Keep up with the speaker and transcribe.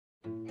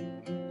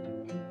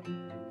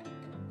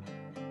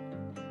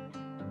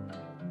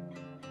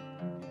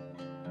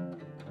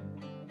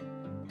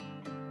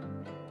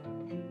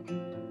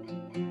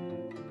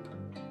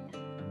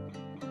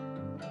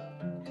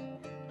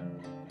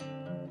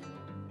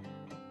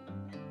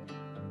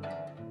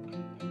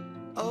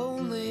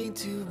only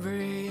to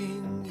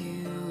bring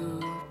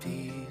you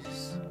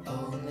peace,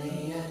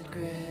 only at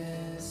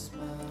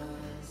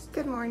Christmas.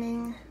 Good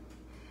morning.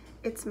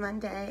 It's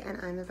Monday and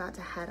I'm about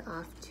to head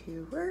off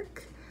to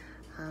work.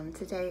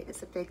 Today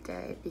is a big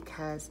day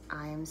because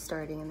I am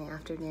starting in the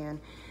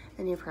afternoon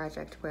a new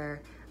project where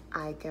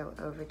I go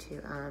over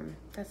to,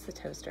 that's the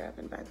toaster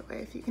oven, by the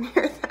way, if you can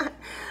hear that.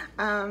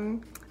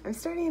 I'm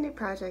starting a new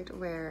project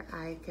where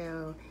I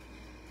go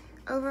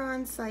over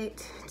on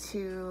site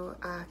to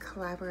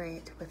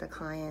collaborate with a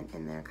client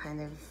in their kind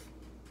of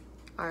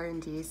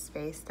R&D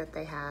space that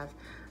they have,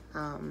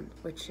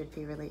 which should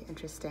be really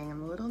interesting.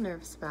 I'm a little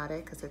nervous about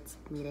it because it's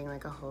meeting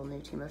like a whole new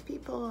team of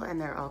people and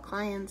they're all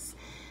clients.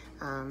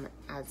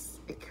 As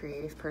a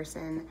creative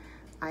person,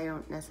 I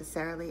don't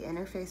necessarily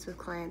interface with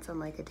clients on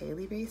like a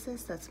daily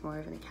basis. That's more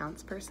of an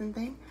accounts person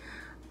thing.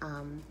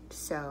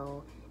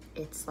 So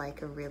it's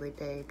like a really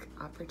big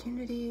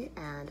opportunity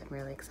and I'm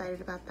really excited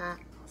about that.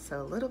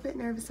 Also a little bit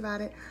nervous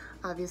about it.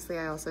 Obviously,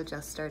 I also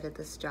just started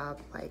this job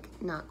like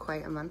not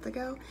quite a month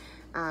ago.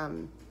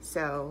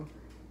 So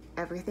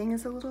everything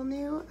is a little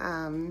new,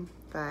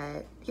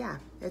 but yeah,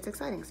 it's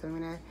exciting. So I'm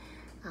gonna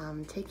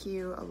take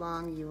you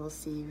along. You will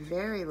see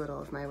very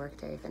little of my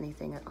workday, if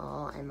anything at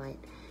all. I might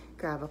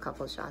grab a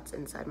couple shots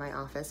inside my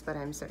office, but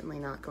I'm certainly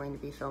not going to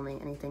be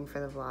filming anything for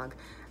the vlog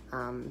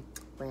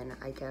when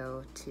I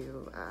go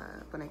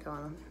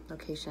on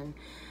location.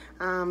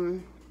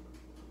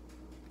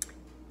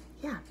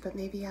 Yeah, but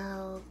maybe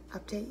I'll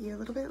update you a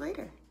little bit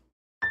later.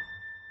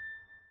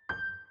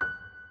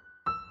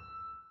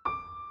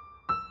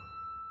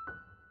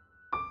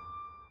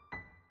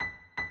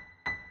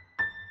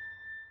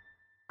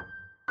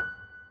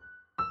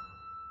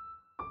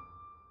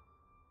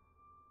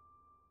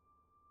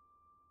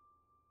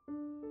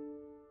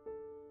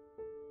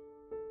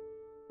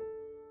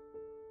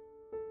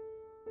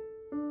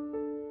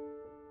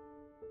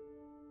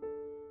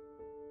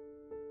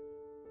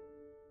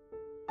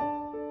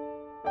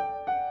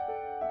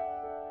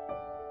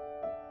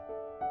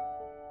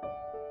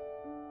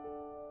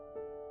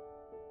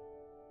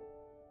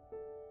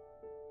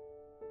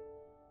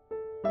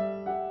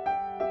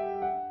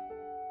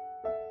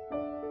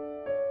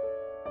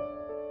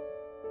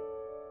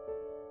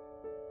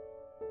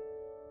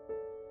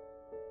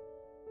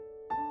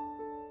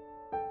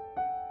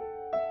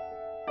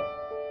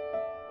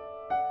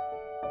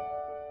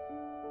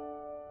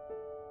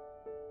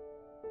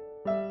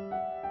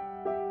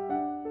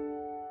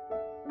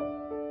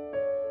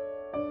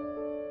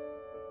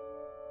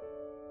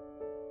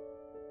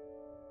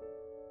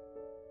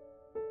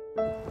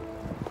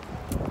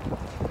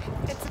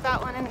 It's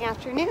about 1 in the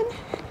afternoon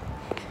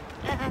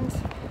and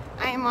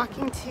I am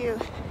walking to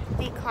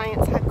the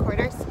client's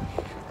headquarters,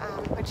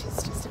 which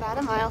is just about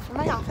a mile from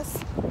my office,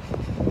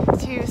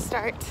 to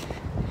start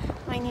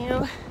my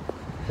new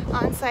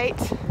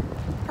on-site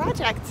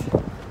project.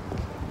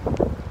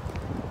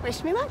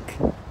 Wish me luck.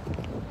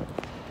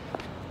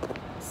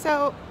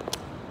 So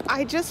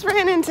I just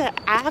ran into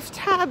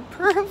Aftab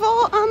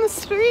on the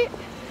street,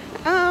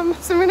 so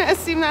I'm gonna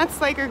assume that's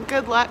like a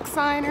good luck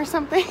sign or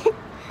something.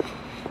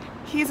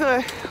 He's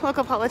a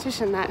local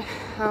politician that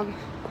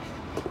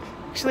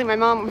actually my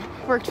mom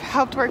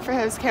helped work for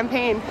his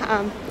campaign.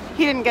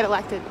 He didn't get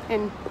elected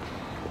in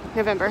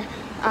November.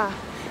 I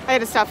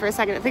had to stop for a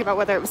second to think about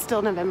whether it was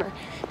still November.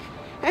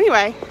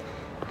 Anyway,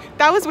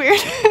 that was weird.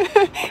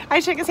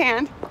 I shook his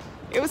hand.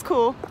 It was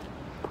cool.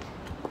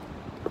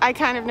 I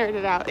kind of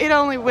nerded out. It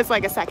only was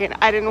like a second.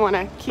 I didn't want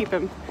to keep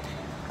him.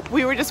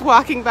 We were just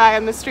walking by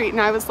on the street and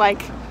I was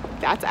like,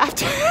 that's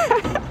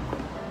Aftab.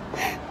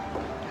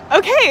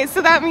 Okay,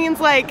 so that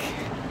means like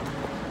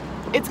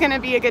it's gonna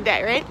be a good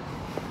day, right?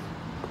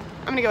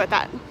 I'm gonna go with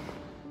that.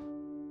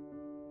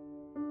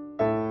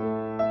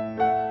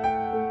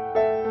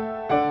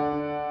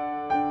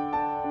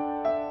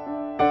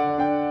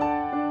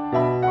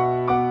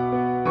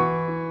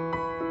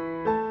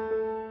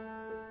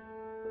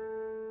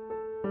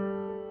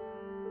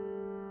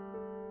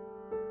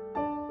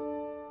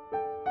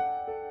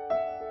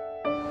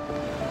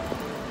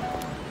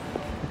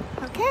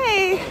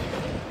 Okay,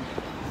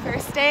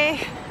 first day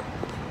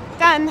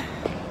done.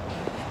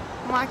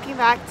 I'm walking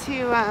back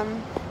to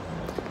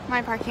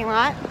my parking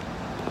lot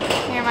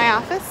near my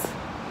office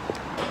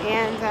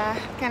and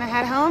gonna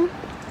head home.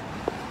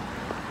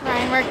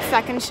 Ryan worked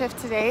second shift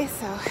today,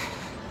 so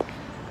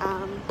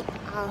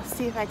I'll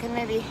see if I can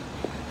maybe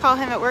call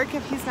him at work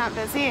if he's not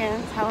busy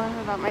and tell him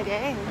about my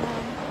day, and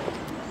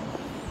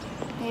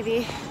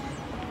maybe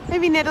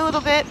knit a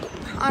little bit.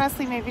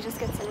 Honestly, maybe just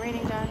get some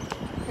reading done.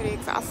 Pretty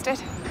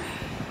exhausted.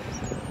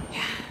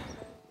 Yeah.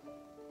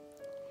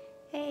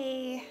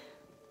 Hey,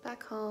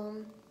 back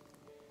home.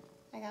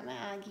 I got my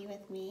Aggie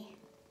with me.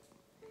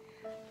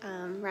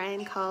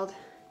 Ryan called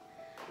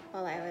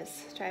while I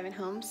was driving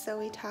home, so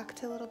we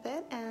talked a little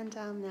bit, and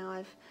now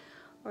I've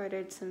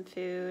ordered some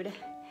food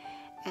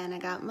and I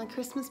got my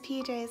Christmas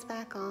PJs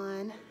back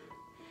on,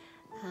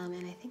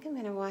 and I think I'm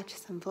gonna watch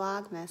some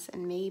Vlogmas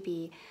and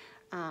maybe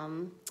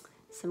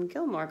some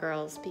Gilmore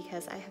Girls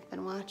because I have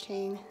been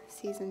watching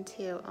season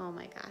 2. Oh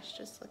my gosh,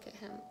 just look at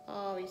him.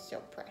 Oh, he's so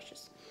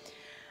precious.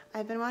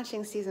 I've been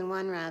watching season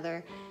 1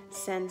 rather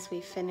since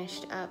we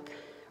finished up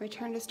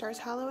Return to Stars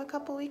Hollow a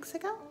couple weeks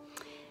ago.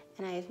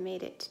 And I have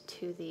made it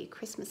to the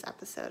Christmas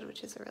episode,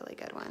 which is a really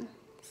good one.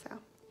 So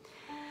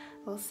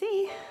we'll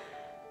see.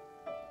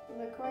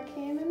 Look what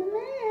came in the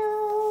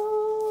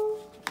mail.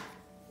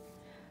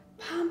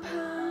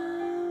 Pom-pom.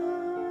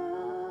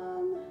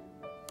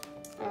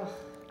 Oh,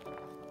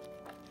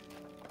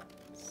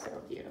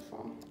 so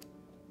beautiful.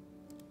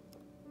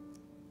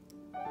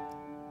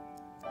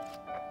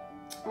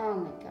 Oh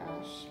my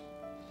gosh.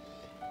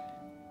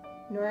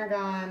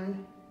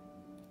 Norgon,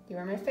 you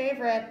are my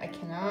favorite. I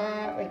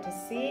cannot wait to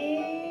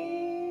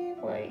see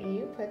what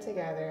you put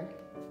together.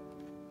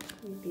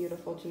 You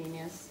beautiful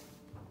genius.